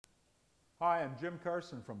Hi, I'm Jim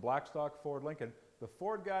Carson from Blackstock Ford Lincoln, the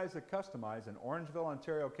Ford guys that customize in Orangeville,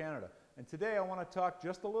 Ontario, Canada. And today I want to talk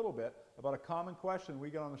just a little bit about a common question we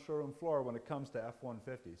get on the showroom floor when it comes to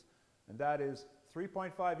F-150s. And that is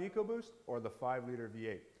 3.5 Ecoboost or the 5-liter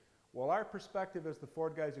V8. Well, our perspective as the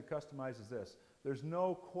Ford guys who customize is this. There's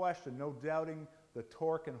no question, no doubting the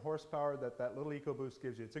torque and horsepower that little Ecoboost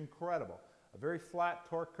gives you. It's incredible. A very flat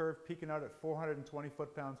torque curve peaking out at 420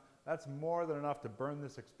 foot-pounds. That's more than enough to burn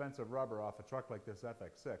this expensive rubber off a truck like this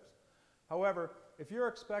FX6. However, if you're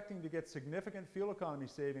expecting to get significant fuel economy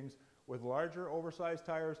savings with larger oversized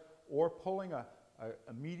tires or pulling a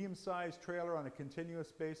medium-sized trailer on a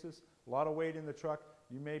continuous basis, a lot of weight in the truck,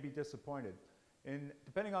 you may be disappointed. And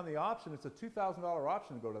depending on the option, it's a $2,000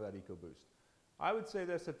 option to go to that Ecoboost. I would say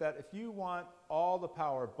this, that if you want all the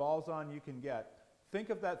power, balls on you can get, think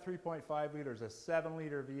of that 3.5 liters, a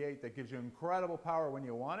 7-liter V8 that gives you incredible power when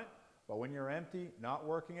you want it, but when you're empty, not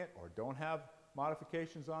working it, or don't have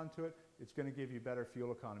modifications onto it, it's going to give you better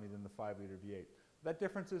fuel economy than the 5-liter V8. That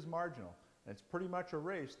difference is marginal, and it's pretty much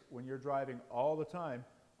erased when you're driving all the time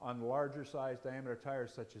on larger size diameter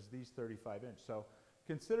tires such as these 35-inch. So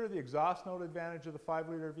consider the exhaust note advantage of the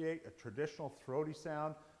 5-liter V8, a traditional throaty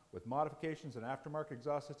sound. With modifications and aftermarket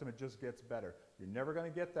exhaust system, it just gets better. You're never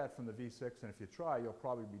going to get that from the V6, and if you try, you'll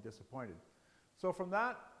probably be disappointed. So from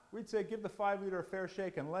that, we'd say give the 5-liter a fair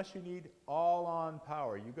shake unless you need all-on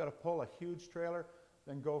power. You've got to pull a huge trailer,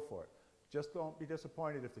 then go for it. Just don't be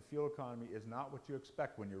disappointed if the fuel economy is not what you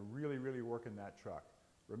expect when you're really working that truck.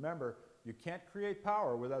 Remember, you can't create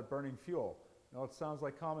power without burning fuel. I know it sounds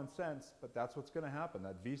like common sense, but that's what's going to happen.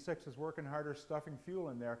 That V6 is working harder stuffing fuel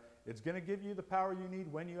in there. It's going to give you the power you need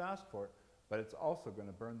when you ask for it, but it's also going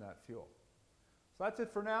to burn that fuel. So that's it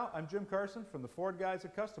for now. I'm Jim Carson from the Ford guys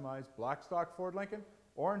that customize Blackstock Ford Lincoln,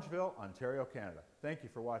 Orangeville, Ontario, Canada. Thank you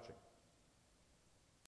for watching.